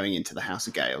into the house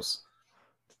of Gales.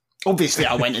 Obviously,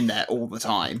 I went in there all the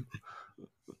time.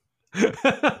 I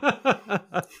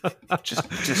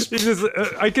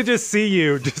could just see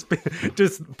you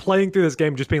just playing through this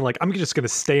game, just being like, I'm just going to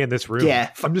stay in this room. Yeah,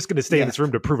 I'm just going to stay in this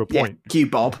room to prove a point. Cue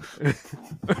Bob.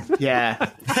 Yeah.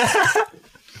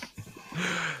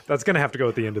 That's going to have to go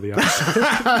at the end of the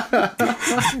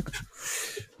episode.